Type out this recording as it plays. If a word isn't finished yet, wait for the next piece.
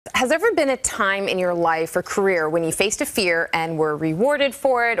Has there ever been a time in your life or career when you faced a fear and were rewarded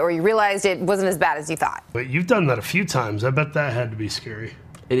for it, or you realized it wasn't as bad as you thought? But you've done that a few times. I bet that had to be scary.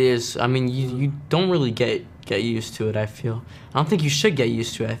 It is. I mean, you don't really get used to it, I feel. I don't think you should get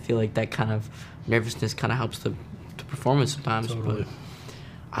used to it. I feel like that kind of nervousness kind of helps the performance sometimes. Totally. But,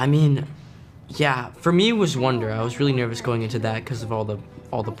 I mean, yeah, for me it was wonder. I was really nervous going into that because of all the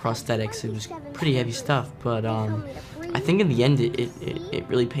prosthetics. It was pretty heavy stuff, but I think in the end it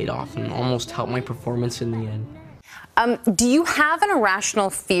really paid off and almost helped my performance in the end. Do you have an irrational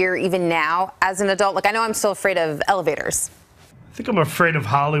fear even now as an adult? Like, I know I'm still afraid of elevators. I think I'm afraid of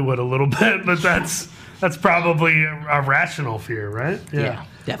Hollywood a little bit, but that's probably a rational fear, right? Yeah,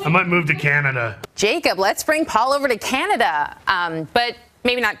 definitely. I might move to Canada. Jacob, let's bring Paul over to Canada, but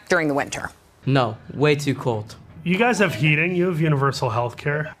maybe not during the winter. No, way too cold. You guys have heating. You have universal health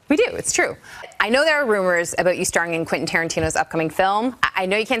care. We do, it's true. I know there are rumors about you starring in Quentin Tarantino's upcoming film. I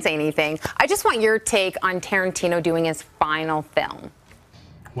know you can't say anything. I just want your take on Tarantino doing his final film.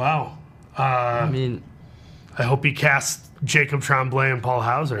 Wow. I mean, I hope he casts Jacob Tremblay and Paul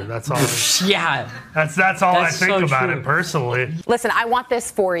Hauser. That's all. yeah. That's all That's I think so about true. it personally. Listen, I want this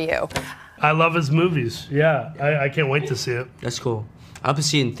for you. I love his movies. Yeah, I can't wait to see it. That's cool. I'll be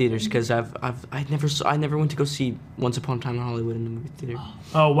seeing it in theaters because I never went to go see Once Upon a Time in Hollywood in the movie theater.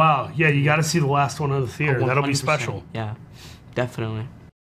 Oh wow, yeah, you got to see the last one in the theater. Oh, That'll be 100%. special. Yeah, definitely.